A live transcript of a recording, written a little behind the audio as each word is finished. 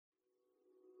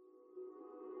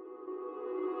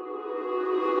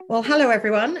Well, hello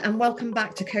everyone, and welcome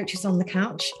back to Coaches on the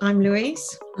Couch. I'm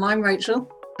Louise. And I'm Rachel.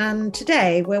 And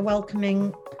today we're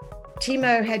welcoming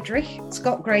Timo Hedrich,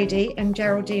 Scott Grady, and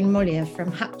Geraldine Mollier from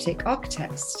Haptic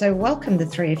Architects. So welcome the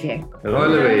three of you. Hello,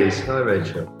 Louise. Hi,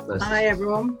 Rachel. Hi,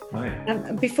 everyone.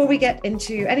 Hi. Before we get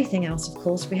into anything else, of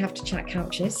course, we have to chat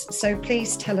couches. So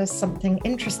please tell us something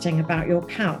interesting about your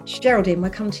couch. Geraldine,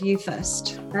 we'll come to you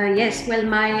first. Yes, well,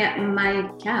 my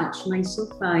couch, my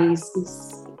sofa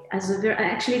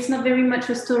actually, it's not very much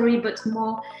a story, but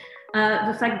more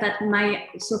the fact that my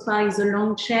sofa is a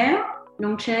long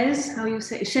chairs, how you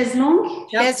say, chaise longue?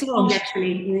 Chaise longue.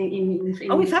 Actually.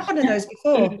 We've had one of those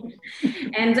before.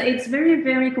 And it's very,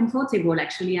 very comfortable,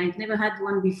 actually. I've never had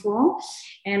one before.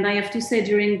 And I have to say,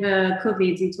 during the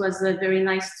COVID, it was very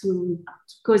nice to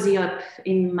cozy up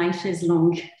in my chaise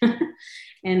longue.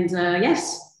 And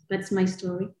yes, that's my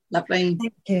story. Lovely.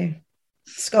 Thank you.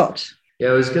 Scott. Yeah,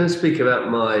 I was going to speak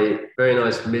about my very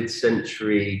nice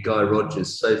mid-century Guy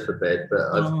Rogers sofa bed,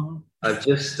 but I've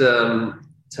just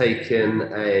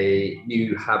taken a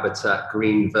new Habitat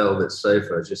green velvet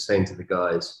sofa. I was just saying to the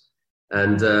guys,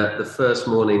 and the first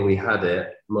morning we had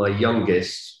it, my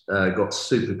youngest got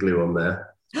super glue on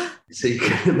there. So you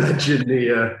can imagine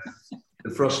the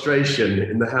frustration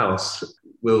in the house.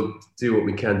 We'll do what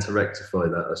we can to rectify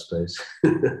that, I suppose.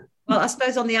 Well, I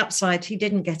suppose on the upside, he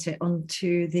didn't get it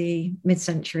onto the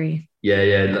mid-century.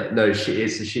 Yeah. No, she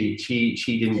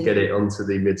didn't get it onto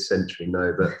the mid-century.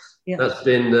 No, but that's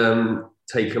been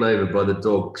taken over by the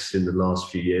dogs in the last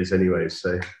few years, anyway.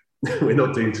 So we're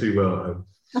not doing too well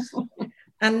at home.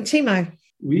 And Timo,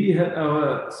 we had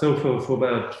our sofa for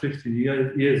about 50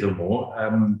 years or more.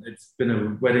 It's been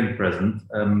a wedding present,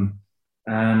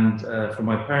 and for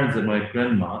my parents and my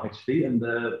grandma, actually, and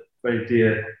a very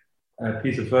dear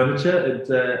piece of furniture. It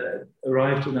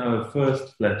arrived in our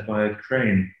first flat by a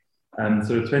crane,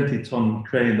 so a 20-ton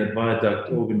crane that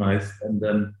Viaduct organized and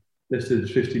then lifted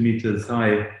 50 meters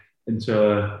high into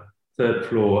a third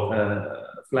floor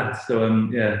flat. So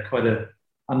quite a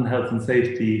unhealth and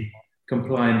safety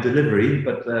compliant delivery,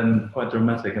 but quite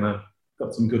dramatic. And I've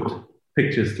got some good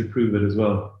pictures to prove it as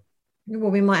well.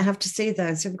 Well, we might have to see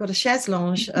those. So we've got a chaise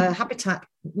longue, a Habitat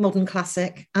modern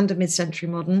classic and a mid-century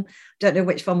modern. Don't know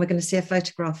which one we're going to see a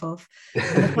photograph of.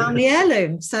 And a family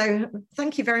heirloom. So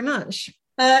thank you very much.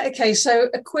 Okay, so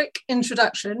a quick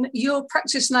introduction. Your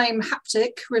practice name,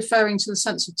 Haptic, referring to the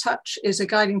sense of touch, is a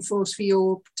guiding force for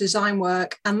your design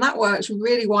work. And that work's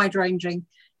really wide-ranging,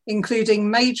 including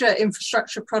major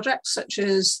infrastructure projects such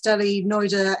as Delhi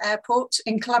Noida Airport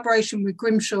in collaboration with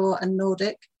Grimshaw and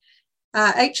Nordic.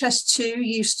 HS2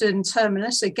 Euston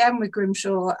Terminus, again with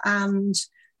Grimshaw, and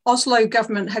Oslo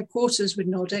Government Headquarters with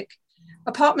Nordic.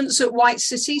 Apartments at White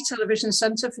City Television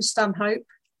Centre for Stanhope,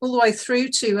 all the way through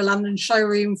to a London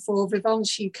showroom for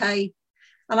Vivance UK.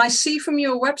 And I see from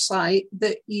your website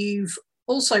that you've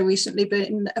also recently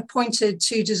been appointed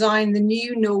to design the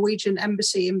new Norwegian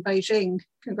embassy in Beijing.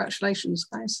 Congratulations,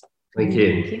 guys. Thank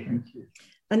you.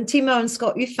 And Timo and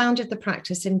Scott, you founded the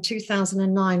practice in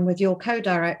 2009 with your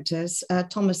co-directors,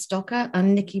 Thomas Stocker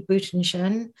and Nikki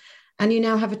Butenschen, and you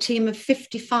now have a team of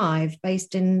 55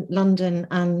 based in London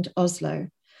and Oslo.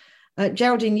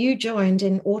 Geraldine, you joined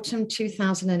in autumn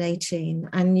 2018,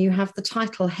 and you have the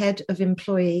title Head of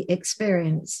Employee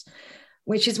Experience,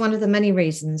 which is one of the many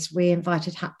reasons we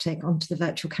invited Haptic onto the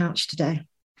virtual couch today.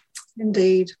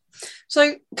 Indeed.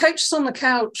 So Coaches on the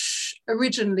Couch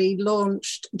originally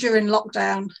launched during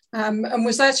lockdown and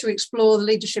was there to explore the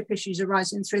leadership issues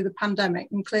arising through the pandemic.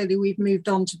 And clearly we've moved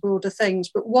on to broader things.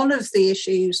 But one of the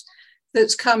issues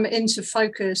that's come into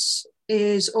focus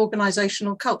is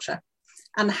organisational culture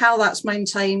and how that's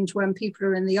maintained when people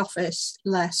are in the office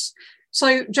less.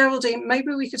 So Geraldine,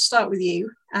 maybe we could start with you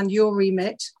and your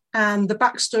remit and the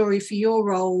backstory for your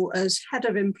role as Head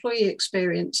of Employee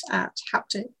Experience at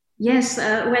Haptic. Yes,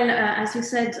 as you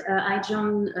said, I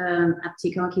joined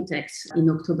Haptic Architects in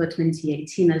October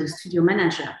 2018 as a studio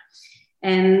manager.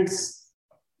 And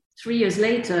 3 years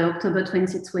later, October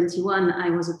 2021,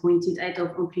 I was appointed Head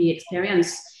of Employee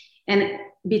Experience. And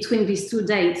between these two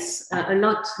dates, a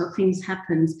lot of things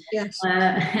happened. Yes.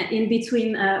 In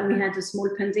between, we had a small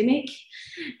pandemic,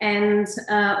 and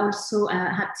also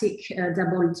Haptic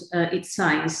doubled its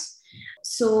size.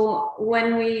 So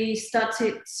when we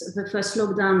started the first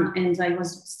lockdown and I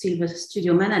was still the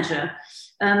studio manager,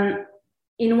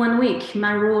 in 1 week,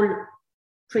 my role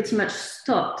pretty much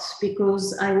stopped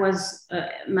because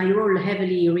my role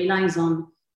heavily relies on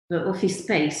the office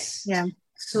space. Yeah.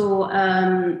 So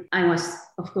I was,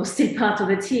 of course, still part of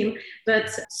the team, but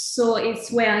so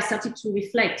it's where I started to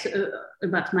reflect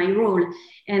about my role.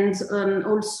 And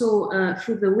also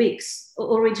through the weeks,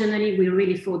 originally we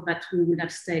really thought that we would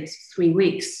have stayed 3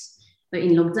 weeks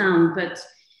in lockdown, but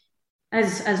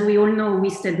as we all know, we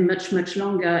stayed much, much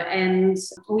longer, and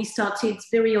we started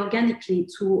very organically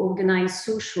to organize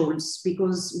socials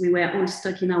because we were all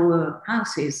stuck in our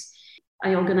houses.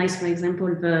 I organized, for example,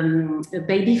 the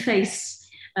baby face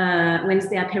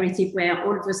Wednesday aperitif, where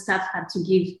all the staff had to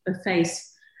give a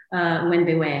face when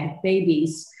they were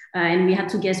babies. And we had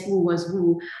to guess who was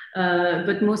who.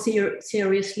 But more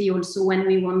seriously, also when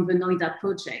we won the Noida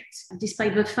project,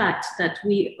 despite the fact that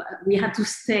we had to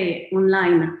stay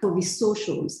online for these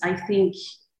socials, I think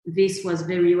this was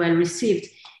very well received.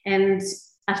 And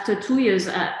after 2 years,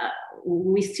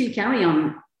 we still carry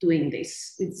on doing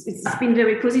this. It's been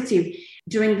very positive.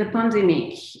 During the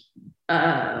pandemic,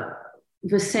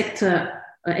 the sector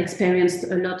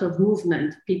experienced a lot of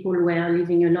movement. People were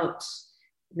leaving a lot.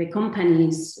 The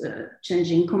companies,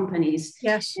 changing companies.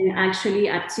 Yes. And actually,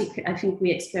 Haptik, I think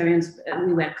we experienced,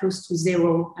 we were close to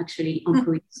 0 actually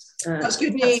employees. That's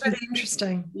good news. That's really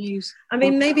interesting News. I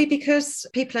mean, maybe because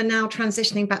people are now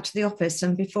transitioning back to the office,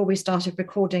 and before we started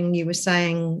recording, you were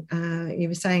saying,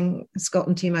 Scott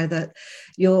and Timo, that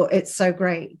it's so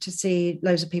great to see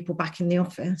loads of people back in the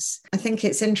office. I think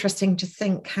it's interesting to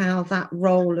think how that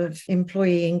role of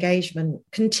employee engagement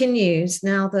continues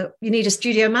now that you need a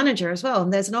studio manager as well,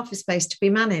 and there's an office space to be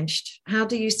managed. How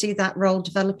do you see that role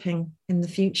developing in the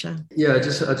future? Yeah, I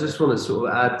just want to sort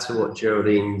of add to what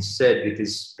Geraldine said,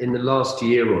 because in the last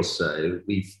year or so,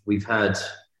 we've had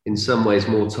in some ways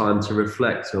more time to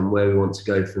reflect on where we want to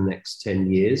go for the next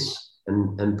 10 years.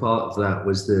 And part of that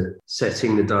was the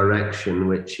setting the direction,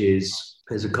 which is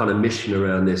there's a kind of mission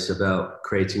around this about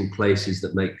creating places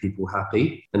that make people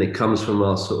happy. And it comes from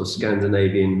our sort of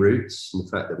Scandinavian roots and the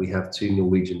fact that we have 2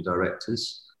 Norwegian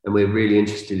directors. And we're really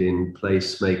interested in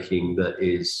placemaking that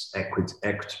is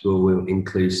equitable,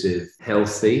 inclusive,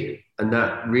 healthy. And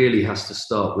that really has to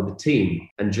start with the team.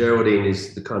 And Geraldine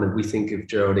is we think of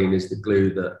Geraldine as the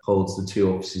glue that holds the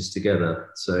 2 offices together.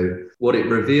 So what it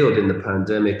revealed in the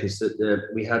pandemic is that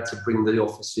we had to bring the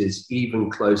offices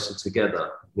even closer together.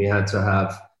 We had to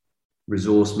have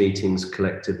resource meetings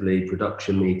collectively,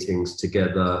 production meetings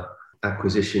together,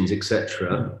 acquisitions,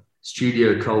 etc.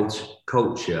 Studio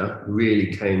culture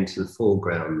really came to the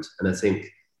foreground. And I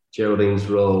think Geraldine's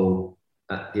role,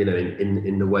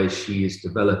 in the way she is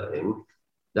developing,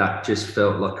 that just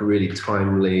felt like a really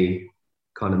timely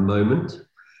kind of moment.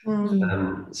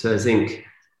 So I think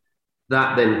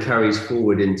that then carries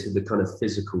forward into the kind of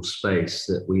physical space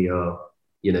that we are,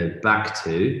 back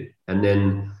to, and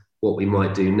then what we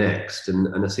might do next.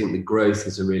 And I think the growth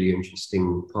is a really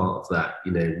interesting part of that.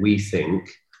 We think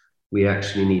we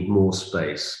actually need more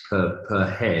space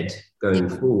per head going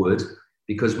forward,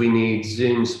 because we need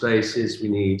Zoom spaces, we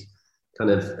need kind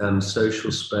of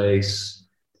social space.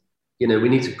 We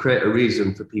need to create a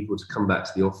reason for people to come back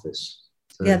to the office.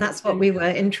 So, yeah, that's what we were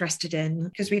interested in,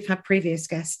 because we've had previous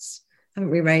guests,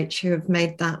 haven't we, Rach, who have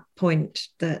made that point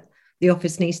that the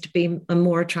office needs to be a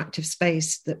more attractive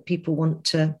space that people want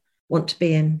to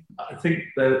be in. I think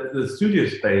the studio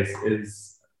space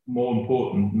is more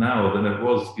important now than it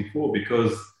was before,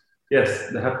 because yes,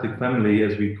 the Haptik family,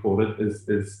 as we call it, is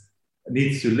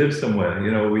needs to live somewhere.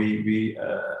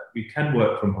 We can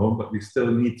work from home, but we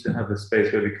still need to have a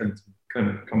space where we can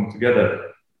come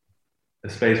together,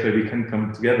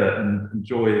 and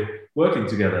enjoy working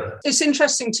together. It's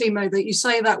interesting, Timo, that you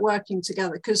say that working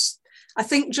together, because I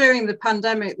think during the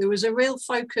pandemic there was a real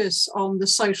focus on the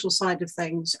social side of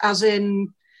things, as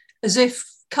if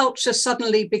culture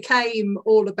suddenly became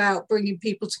all about bringing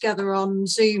people together on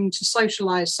Zoom to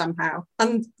socialize somehow.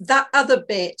 And that other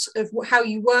bit of how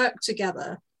you work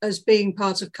together as being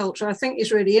part of culture, I think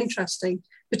is really interesting,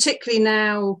 particularly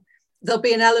now. There'll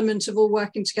be an element of all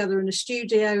working together in a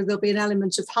studio, there'll be an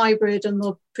element of hybrid, and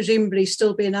there'll presumably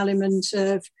still be an element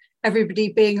of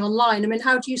everybody being online. I mean,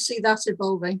 how do you see that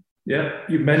evolving? Yeah,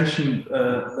 you mentioned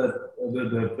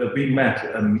that we met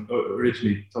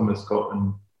originally, Thomas, Scott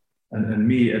and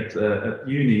me at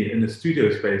uni in a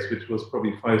studio space, which was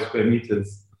probably 5 square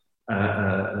meters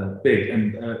big.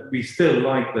 And we still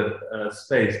like that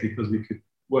space because we could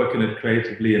work in it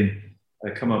creatively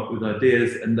and come up with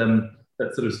ideas. And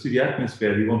that sort of studio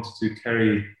atmosphere we wanted to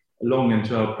carry along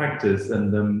into our practice.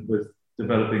 And with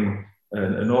developing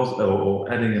an Oslo,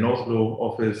 or adding an Oslo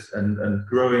office and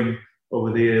growing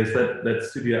over the years, that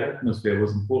studio atmosphere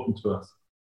was important to us.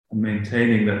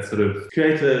 maintaining that sort of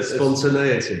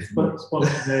spontaneity.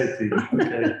 Spontaneity.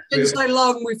 Okay. It's been so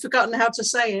long, we've forgotten how to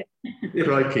say it.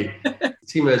 Crikey.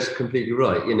 Timo's completely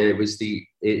right.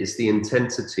 It's the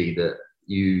intensity that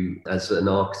you, as an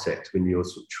architect, when you're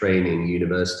sort of training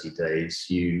university days,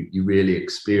 you really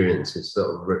experience. It's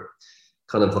sort of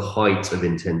kind of the height of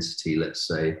intensity, let's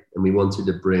say. And we wanted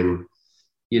to bring,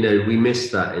 we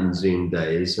missed that in Zoom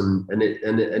days, and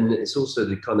it's also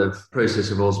the kind of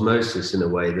process of osmosis in a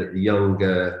way that the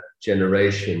younger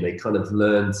generation, they kind of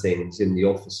learn things in the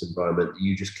office environment that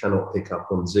you just cannot pick up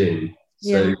on Zoom.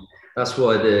 So that's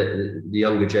why the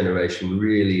younger generation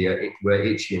really were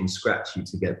itchy and scratchy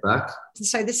to get back.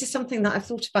 So this is something that I've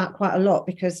thought about quite a lot,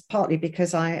 partly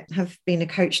because I have been a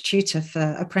coach tutor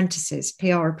for apprentices,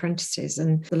 PR apprentices,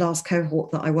 and the last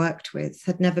cohort that I worked with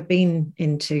had never been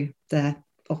into their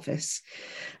office.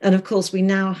 And of course, we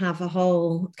now have a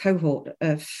whole cohort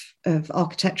of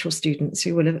architectural students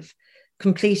who will have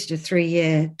completed a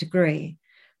 3-year degree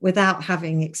without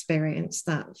having experienced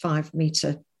that 5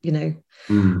 metre,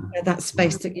 that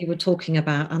space that you were talking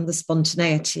about, and the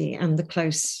spontaneity and the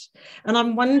close. And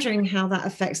I'm wondering how that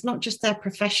affects not just their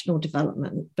professional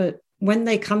development, but when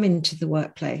they come into the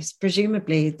workplace,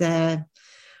 presumably there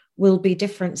will be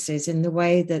differences in the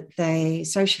way that they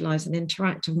socialize and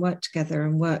interact and work together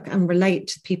and work and relate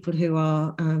to people who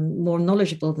are more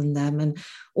knowledgeable than them, and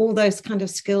all those kind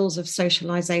of skills of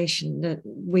socialization that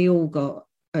we all got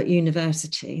at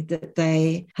university that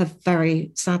they have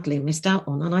very sadly missed out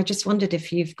on. And I just wondered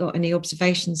if you've got any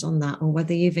observations on that, or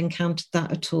whether you've encountered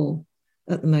that at all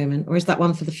at the moment, or is that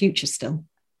one for the future still?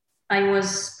 I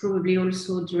was probably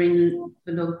also during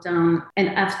the lockdown, and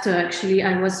after, actually,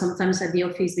 I was sometimes at the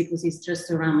office because it's just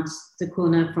around the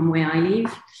corner from where I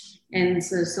live. And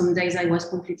some days I was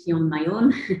completely on my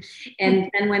own. And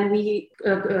when we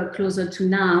closer to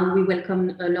now, we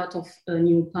welcome a lot of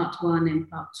new part 1 and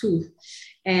part 2.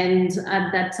 And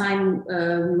at that time,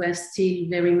 we were still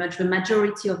very much, the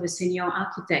majority of the senior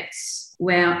architects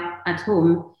were at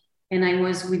home, and I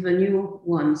was with the new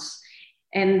ones.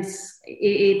 And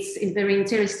it's very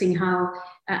interesting how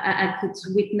I could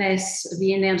witness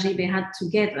the energy they had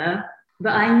together.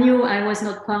 But I knew I was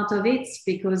not part of it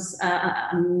because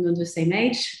I'm not the same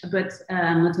age, but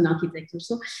I'm not an architect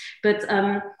also. But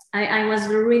I was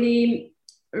really,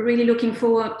 really looking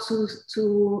forward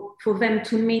for them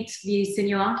to meet the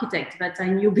senior architect that I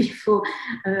knew before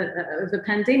the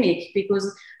pandemic,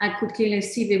 because I could clearly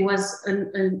see there was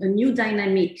a new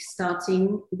dynamic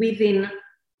starting within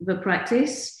the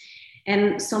practice.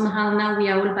 And somehow now we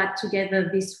are all back together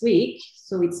this week.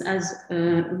 So it's as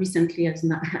recently as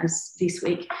this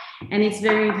week. And it's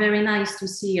very, very nice to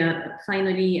see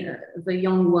finally the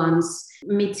young ones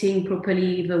meeting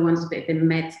properly, the ones that they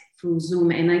met through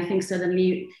Zoom. And I think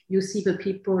suddenly you see the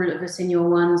people, the senior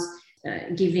ones,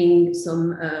 giving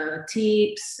some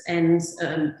tips and,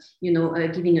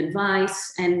 giving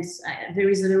advice. And there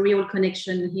is a real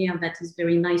connection here that is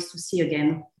very nice to see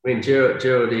again. I mean,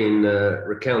 Geraldine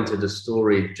recounted a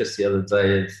story just the other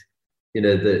day of,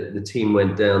 the team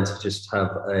went down to just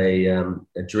have a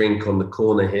drink on the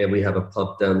corner here. We have a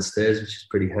pub downstairs, which is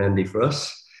pretty handy for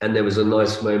us. And there was a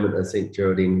nice moment, I think,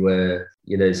 Geraldine, where,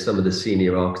 some of the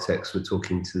senior architects were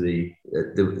talking to the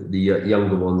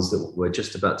younger ones that were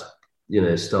just about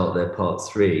to, start their part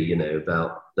 3,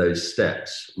 about those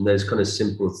steps and those kind of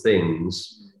simple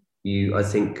things. I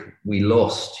think we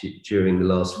lost during the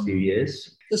last few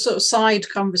years. The sort of side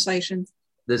conversation.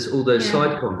 There's all those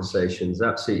side conversations,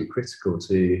 absolutely critical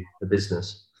to the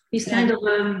business. This kind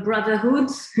of brotherhood.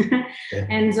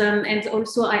 And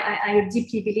also I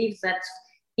deeply believe that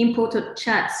important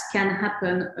chats can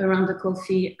happen around the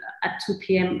coffee at 2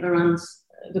 p.m. around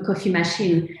the coffee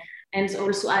machine. And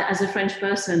also as a French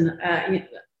person,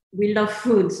 we love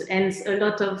food, and a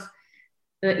lot of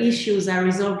issues are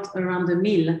resolved around the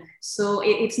meal. So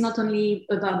it's not only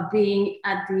about being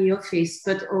at the office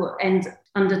and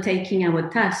undertaking our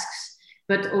tasks,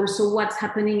 but also what's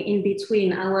happening in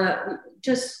between,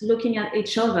 just looking at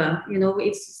each other.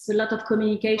 It's a lot of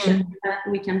communication that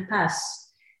we can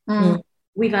pass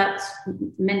without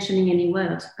mentioning any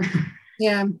word.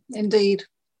 Yeah, indeed.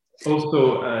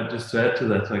 Also, just to add to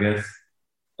that, I guess,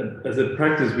 as a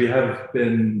practice, we have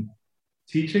been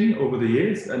teaching over the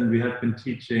years, and we have been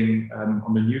teaching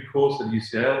on a new course at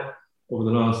UCL over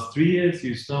the last 3 years.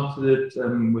 You started it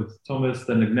with Thomas,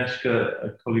 then Agnieszka, a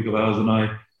colleague of ours, and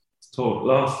I taught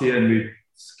last year, and we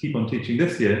keep on teaching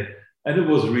this year. And it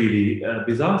was really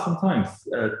bizarre sometimes,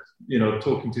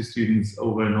 talking to students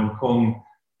over in Hong Kong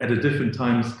at a different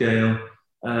time scale.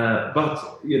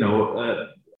 But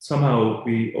somehow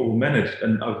we all managed,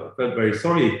 and I felt very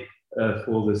sorry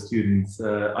for the students.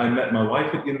 I met my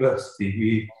wife at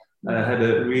university. We had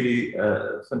a really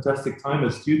fantastic time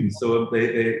as students, so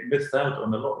they missed out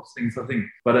on a lot of things, I think.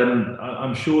 But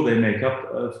I'm sure they make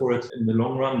up for it in the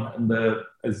long run. And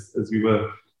as we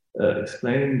were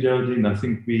explaining, Geraldine, I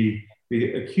think we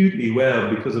acutely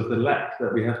aware because of the lack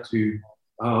that we have to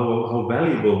how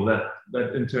valuable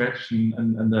that interaction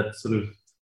and that sort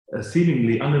of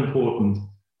seemingly unimportant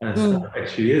stuff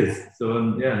actually is.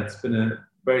 So it's been a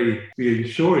very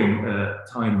reassuring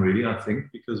time, really, I think,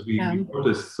 because we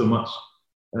noticed so much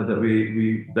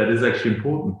that is actually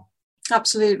important.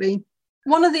 Absolutely.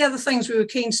 One of the other things we were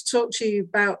keen to talk to you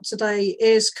about today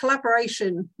is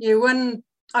collaboration. When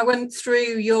I went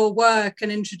through your work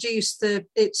and introduced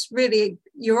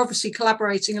you're obviously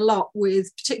collaborating a lot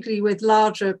particularly with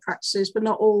larger practices, but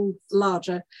not all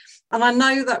larger. And I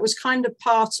know that was kind of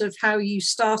part of how you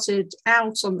started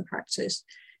out on the practice.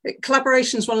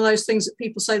 Collaboration is one of those things that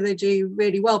people say they do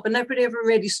really well, but nobody ever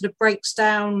really sort of breaks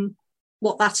down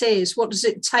what that is. What does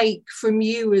it take from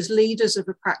you as leaders of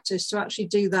a practice to actually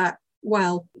do that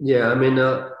well? Yeah, I mean,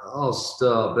 I'll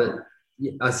start, but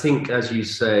I think, as you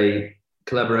say,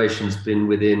 collaboration's been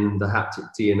within the Haptic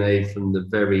DNA from the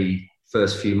very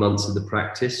first few months of the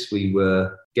practice. We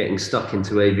were getting stuck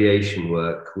into aviation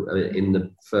work in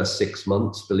the first 6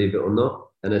 months, believe it or not.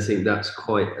 And I think that's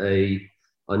quite a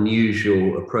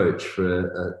unusual approach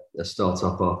for a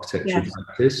startup architecture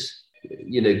practice.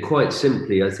 Quite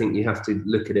simply, I think you have to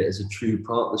look at it as a true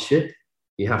partnership.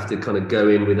 You have to kind of go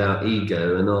in without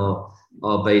ego, and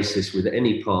our basis with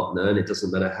any partner, and it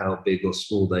doesn't matter how big or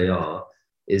small they are,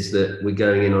 is that we're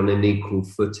going in on an equal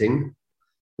footing,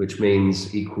 which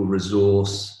means equal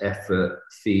resource, effort,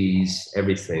 fees,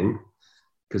 everything,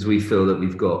 because we feel that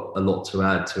we've got a lot to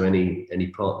add to any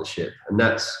partnership. And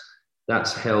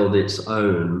that's held its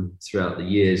own throughout the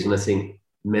years. And I think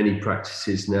many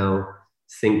practices now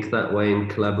think that way in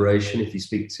collaboration. If you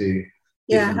speak to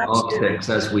architects,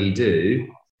 as we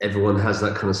do, everyone has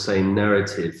that kind of same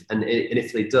narrative. And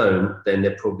if they don't, then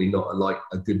they're probably not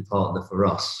a good partner for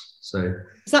us. So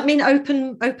does that mean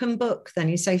open book then?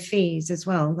 You say fees as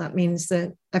well. That means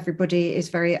that everybody is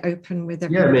very open with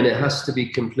everything. Yeah, I mean, it has to be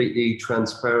completely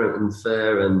transparent and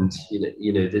fair, and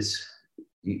this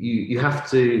you have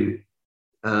to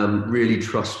really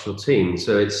trust your team.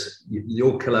 So it's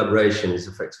your collaboration is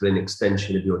effectively an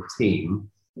extension of your team,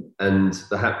 and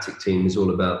the Haptic team is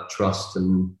all about trust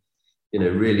and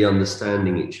really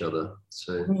understanding each other.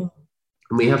 So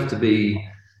and we have to be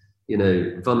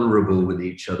vulnerable with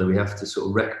each other. We have to sort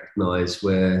of recognize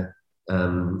where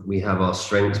we have our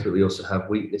strengths, but we also have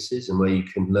weaknesses, and where you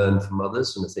can learn from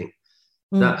others. And I think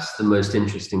that's the most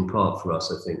interesting part for us.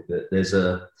 I think that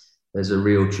there's a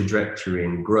real trajectory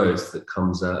and growth that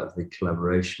comes out of the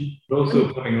collaboration. But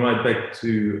also coming right back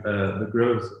to the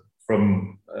growth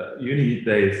from uni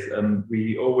days,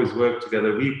 we always work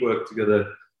together. We work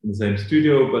together in the same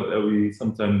studio, but we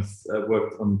sometimes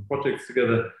worked on projects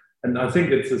together. And I think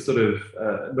it's a sort of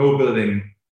no building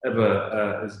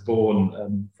ever is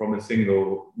born from a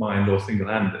single mind or single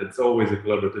hand. It's always a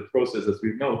collaborative process, as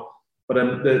we know. But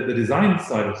the design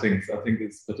side of things, I think,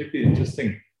 is particularly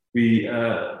interesting. We,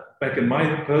 back in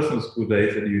my personal school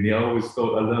days at uni, I always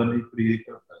thought I learned equally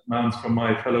amounts from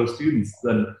my fellow students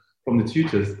than from the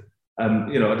tutors. I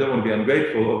don't want to be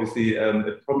ungrateful. Obviously,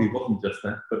 it probably wasn't just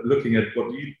that. But looking at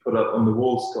what you put up on the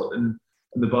wall, Scott, in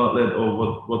the Bartlett,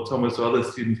 or what Thomas or other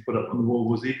students put up on the wall,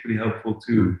 was equally helpful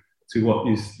to what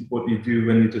you do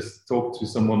when you just talk to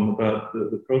someone about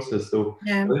the process. So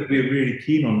I think we're really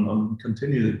keen on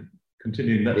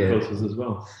continuing that process as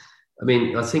well. I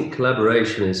mean, I think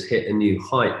collaboration has hit a new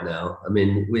height now. I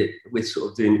mean, we're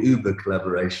sort of doing Uber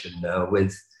collaboration now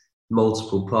with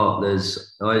multiple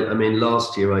partners. I mean,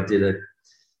 last year I did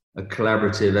a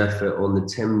collaborative effort on the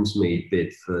Thamesmead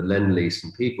bid for Lend-Lease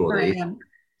and Peabody. Right.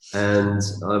 And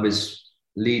I was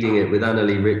leading it with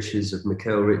Annalie Riches of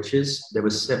McKell Riches. There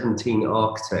were 17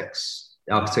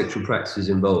 architectural practices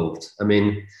involved. I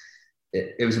mean,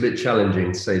 it was a bit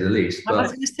challenging, to say the least. But I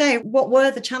was going to say, what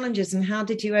were the challenges and how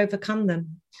did you overcome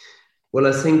them? Well,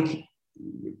 I think,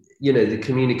 the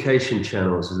communication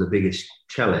channels is the biggest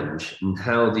challenge. And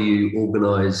how do you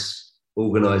organize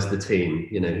the team?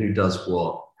 Who does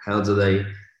what? How do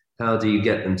you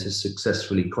get them to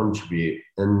successfully contribute?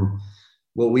 And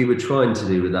what we were trying to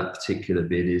do with that particular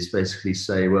bid is basically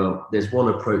say, well, there's one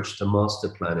approach to master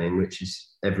planning, which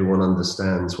is everyone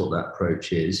understands what that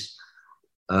approach is.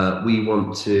 We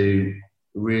want to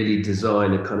really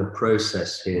design a kind of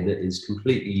process here that is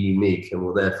completely unique and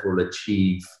will therefore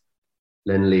achieve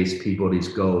Lend-Lease Peabody's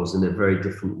goals in a very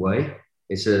different way.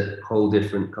 It's a whole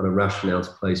different kind of rationale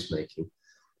to placemaking.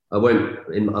 I won't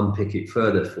unpick it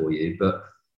further for you, but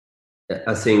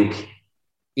I think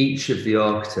each of the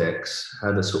architects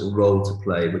had a sort of role to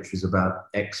play, which was about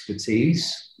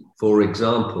expertise. For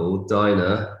example,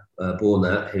 Dinah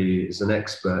Bornat, who is an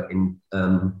expert in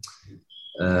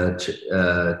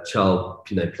child,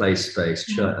 play space,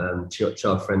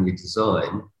 child-friendly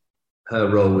design. Her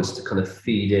role was to kind of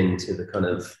feed into the kind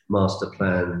of master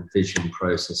plan vision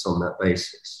process on that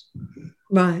basis.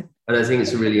 Right. And I think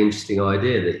it's a really interesting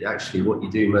idea that actually what you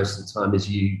do most of the time is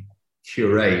you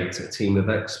curate a team of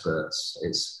experts.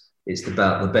 It's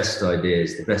about the best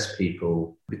ideas, the best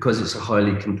people, because it's a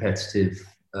highly competitive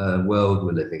world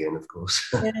we're living in, of course.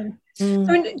 Yeah. I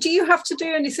mean, do you have to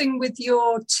do anything with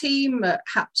your team at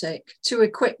Haptic to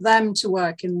equip them to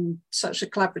work in such a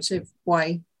collaborative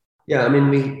way? Yeah, I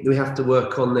mean, we have to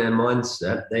work on their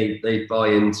mindset. They buy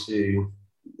into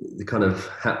the kind of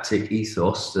Haptic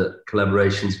ethos that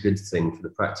collaboration is a good thing for the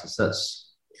practice.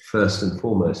 That's first and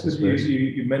foremost.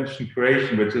 You mentioned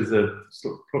curation, which is a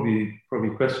sort of probably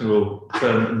questionable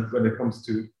term when it comes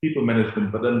to people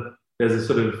management. But then there's a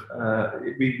sort of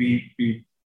we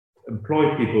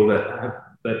employ people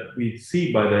that we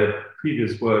see by their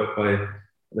previous work, by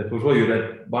their portfolio,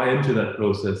 that buy into that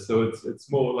process. So it's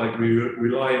more like we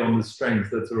rely on the strength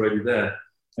that's already there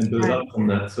and build up on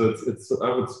that. So it's I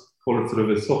would call it sort of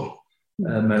a soft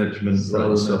management.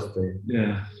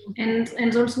 Yeah.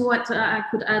 And also what I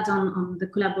could add on the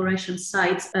collaboration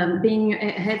side, being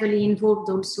heavily involved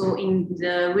also in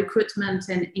the recruitment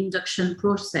and induction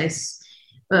process.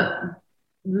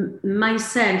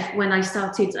 Myself, when I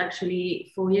started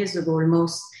actually 4 years ago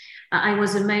almost, I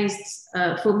was amazed.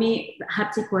 For me,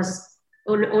 Haptic was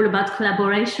all about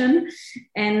collaboration,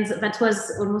 and that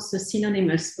was almost a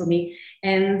synonymous for me.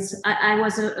 And I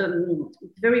was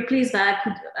very pleased that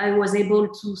I was able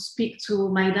to speak to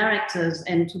my directors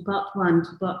and to part one,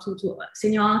 to part two, to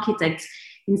senior architects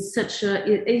in such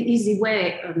an easy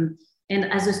way, and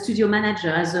as a studio manager,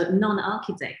 as a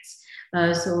non-architect.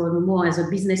 So more as a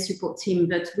business support team,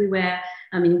 but we're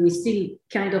still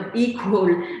kind of equal.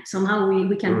 Somehow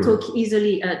we can talk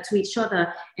easily to each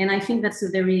other. And I think that's a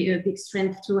very big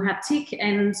strength to Haptic.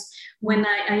 And when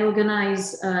I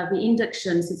organize the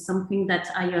inductions, it's something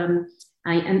that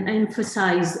I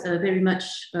emphasize very much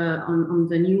on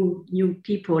the new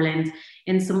people,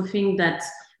 and something that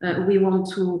we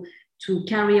want to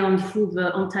carry on through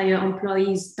the entire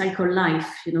employee's cycle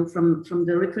life, from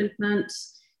the recruitment,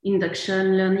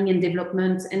 induction, learning and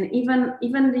development, and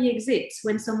even the exit.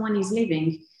 When someone is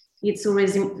leaving, it's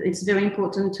very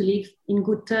important to leave in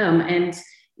good term, and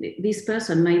this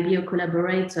person might be a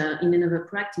collaborator in another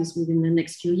practice within the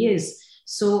next few years.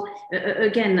 So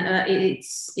again,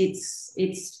 it's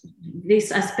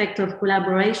this aspect of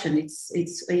collaboration.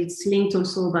 It's linked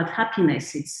also about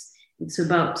happiness. It's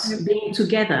about being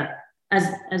together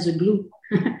as a group.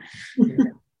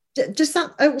 Does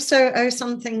that also owe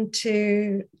something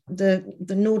to the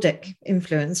Nordic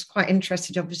influence? Quite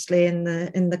interested, obviously, in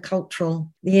the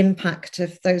impact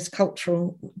of those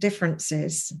cultural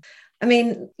differences. I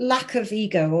mean, lack of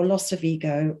ego or loss of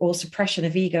ego or suppression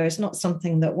of ego is not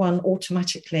something that one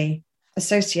automatically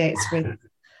associates with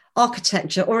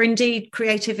architecture or indeed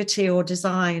creativity or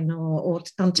design or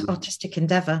artistic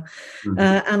endeavour.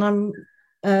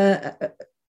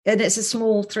 And it's a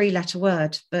small 3-letter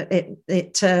word, but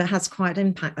it has quite an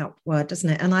impact, that word,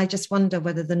 doesn't it? And I just wonder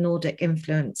whether the Nordic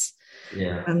influence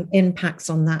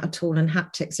impacts on that at all, and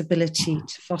Haptic's ability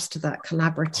to foster that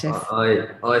collaborative.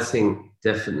 I think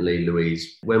definitely,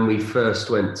 Louise. When we first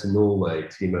went to Norway,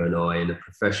 Timo and I, in a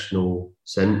professional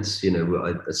sense,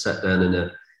 I sat down in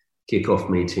a kick-off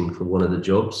meeting for one of the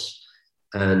jobs,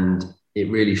 and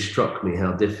it really struck me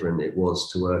how different it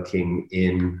was to working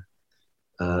in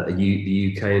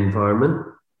the UK environment.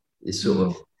 It's sort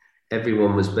of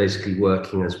everyone was basically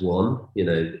working as one.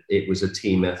 It was a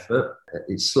team effort.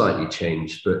 It's slightly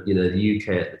changed, but the UK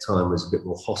at the time was a bit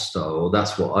more hostile, or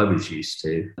that's what I was used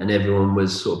to. And everyone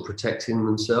was sort of protecting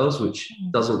themselves, which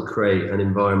doesn't create an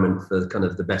environment for kind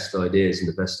of the best ideas and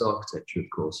the best architecture, of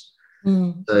course.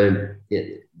 So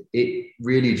it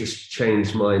really just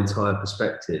changed my entire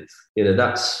perspective.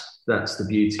 That's the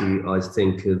beauty, I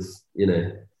think, of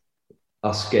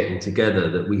us getting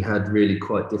together, that we had really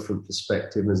quite different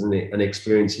perspectives and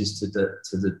experiences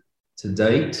to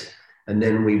date. And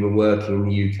then we were working in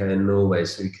the UK and Norway,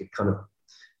 so we could kind of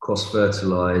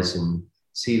cross-fertilize and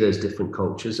see those different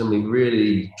cultures. And we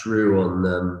really drew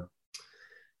on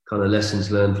kind of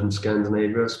lessons learned from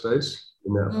Scandinavia, I suppose,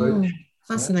 in that approach.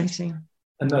 Fascinating.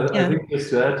 And I think just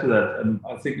to add to that,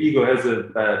 I think ego has a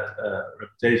bad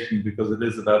reputation because it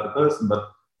is about the person,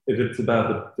 but if it's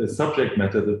about the subject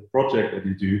matter, the project that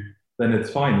you do, then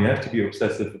it's fine. You have to be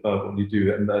obsessive about what you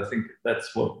do, and I think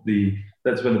that's when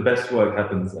the best work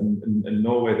happens. And in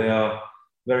Norway, they are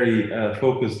very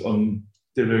focused on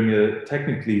delivering a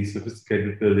technically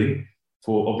sophisticated building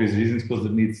for obvious reasons, because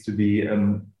it needs to be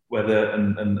weather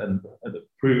and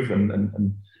proof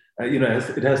and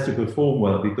it has to perform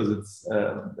well, because it's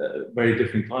a very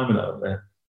different climate out there.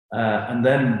 And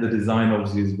then the design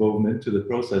obviously is woven into the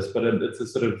process, but it's a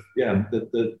sort of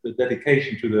the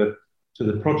dedication to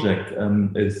the project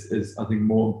is I think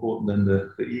more important than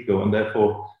the ego, and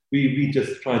therefore we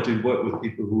just try to work with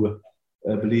people who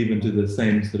believe into the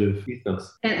same sort of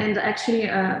ethos. And actually,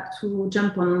 to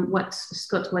jump on what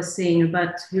Scott was saying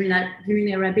about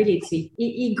vulnerability,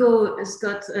 ego has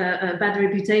got a bad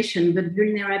reputation, but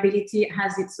vulnerability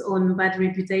has its own bad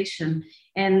reputation.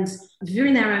 And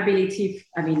vulnerability,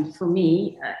 I mean, for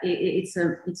me, it's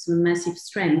a massive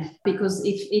strength, because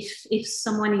if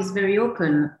someone is very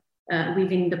open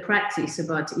within the practice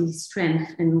about his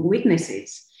strengths and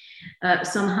weaknesses,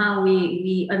 somehow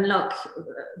we unlock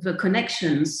the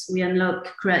connections, we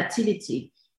unlock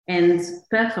creativity and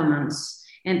performance,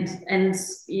 and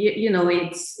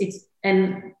it's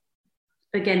and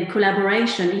again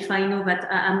collaboration. If I know that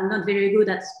I'm not very good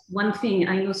at one thing,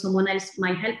 I know someone else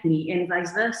might help me, and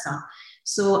vice versa.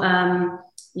 So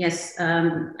yes,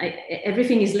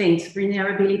 everything is linked: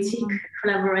 vulnerability,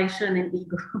 collaboration, and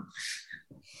ego.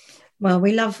 Well,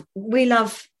 we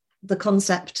love the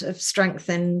concept of strength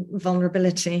and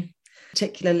vulnerability,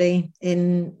 particularly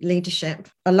in leadership.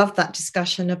 I love that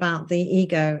discussion about the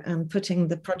ego and putting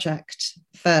the project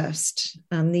first,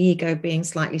 and the ego being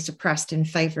slightly suppressed in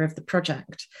favor of the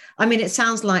project. I mean, it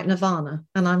sounds like nirvana,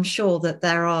 and I'm sure that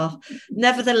there are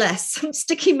nevertheless some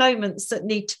sticky moments that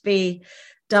need to be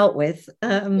dealt with.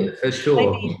 For sure.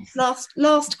 Maybe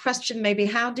last question, maybe,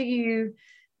 how do you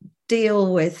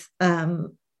deal with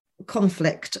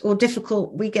conflict or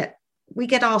difficult? We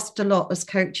get asked a lot as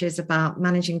coaches about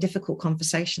managing difficult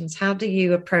conversations. How do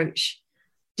you approach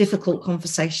difficult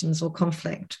conversations or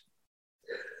conflict?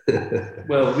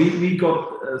 Well, we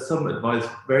got some advice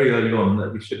very early on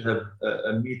that we should have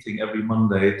a meeting every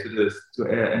Monday to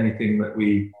air any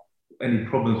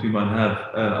problems we might have.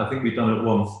 I think we've done it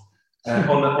once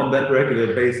on that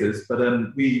regular basis, but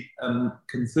we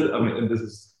consider, I mean, and this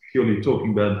is purely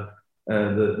talking about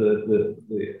the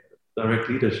direct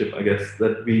leadership, I guess,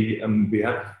 that we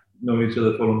have known each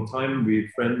other for a long time. We're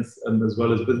friends as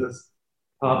well as business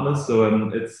partners. So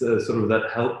it's sort of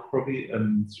that help probably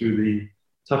through the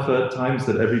tougher times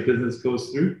that every business goes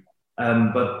through.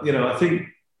 But I think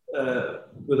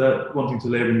without wanting to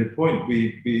labor the point,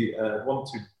 we want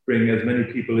to bring as many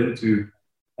people into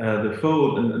the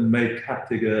fold and make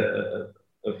Haptic the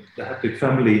Haptic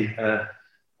family.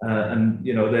 And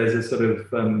there's a sort of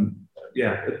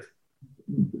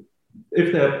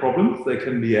if there are problems, they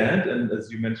can be aired, and as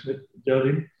you mentioned it,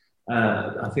 Geraldine,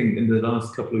 I think in the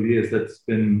last couple of years that's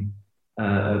been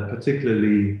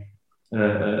particularly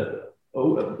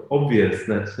obvious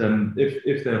that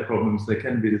if there are problems, they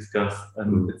can be discussed,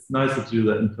 and it's nicer to do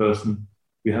that in person.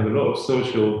 We have a lot of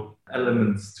social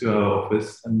elements to our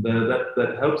office, and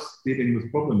that helps dealing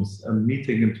with problems and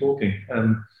meeting and talking.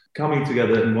 Coming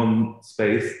together in one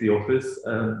space, the office,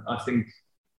 I think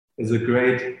is a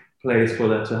great place for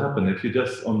that to happen. If you're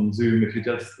just on Zoom, if you're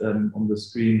just on the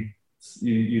screen,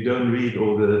 you don't read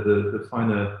all the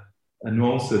finer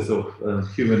nuances of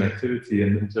human activity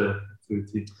and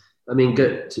interactivity. I mean,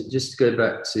 just to go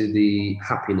back to the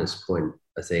happiness point,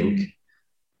 I think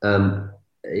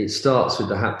it starts with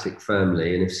the Haptic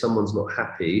family, and if someone's not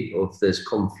happy or if there's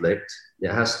conflict,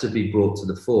 it has to be brought to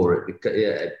the fore.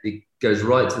 It goes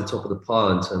right to the top of the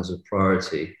pile in terms of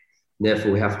priority, and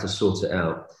therefore we have to sort it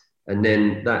out. And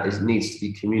then that needs to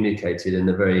be communicated in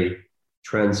a very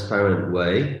transparent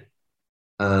way.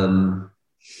 And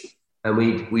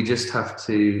we just have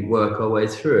to work our way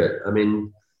through it. I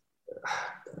mean,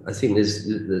 I think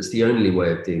that's the only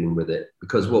way of dealing with it,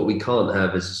 because what we can't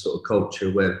have is a sort of culture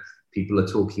where people are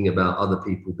talking about other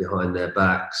people behind their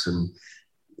backs. And,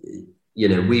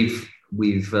 we've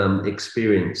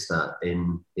experienced that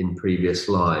in previous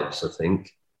lives, I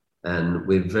think. And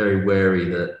we're very wary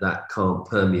that can't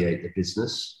permeate the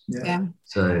business. Yeah.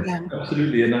 So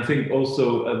absolutely, and I think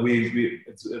also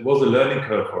it was a learning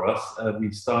curve for us.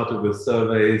 We started with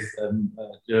surveys, and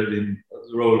Geraldine's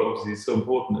role obviously is so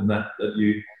important in that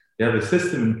you have a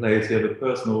system in place, you have a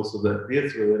person also that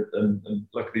deals with it, and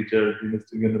luckily Geraldine is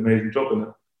doing an amazing job in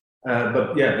it.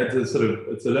 But yeah, it's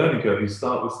a learning curve. You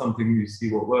start with something, you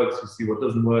see what works, you see what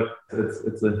doesn't work.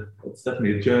 It's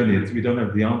definitely a journey. We don't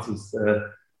have the answers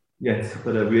Yes,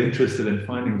 but I'd be interested in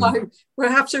finding them. So we'll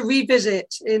have to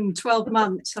revisit in 12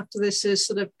 months after this is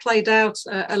sort of played out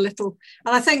a little.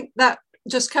 And I think that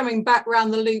just coming back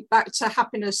round the loop back to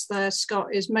happiness there,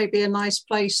 Scott, is maybe a nice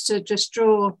place to just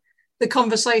draw the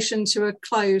conversation to a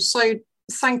close. So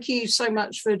thank you so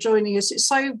much for joining us. It's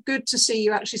so good to see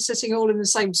you actually sitting all in the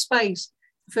same space.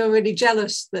 I feel really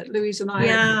jealous that Louise and I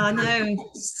I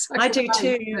know. So I do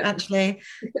too, actually.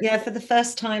 Yeah, for the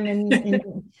first time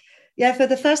for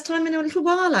the first time in a little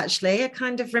while, actually, a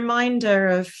kind of reminder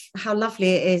of how lovely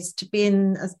it is to be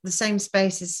in the same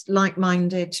space as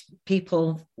like-minded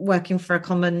people working for a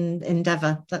common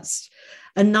endeavour. That's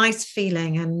a nice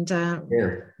feeling, and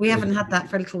we haven't had that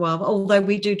for a little while, although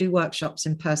we do workshops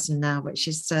in person now, which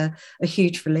is a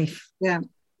huge relief. Yeah.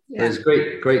 It was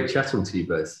great chatting to you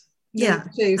both. Yeah.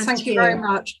 Thank you very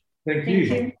much. Thank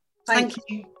you. Thank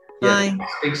you. Yeah. Bye.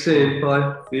 Speak soon.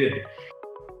 Bye. See you.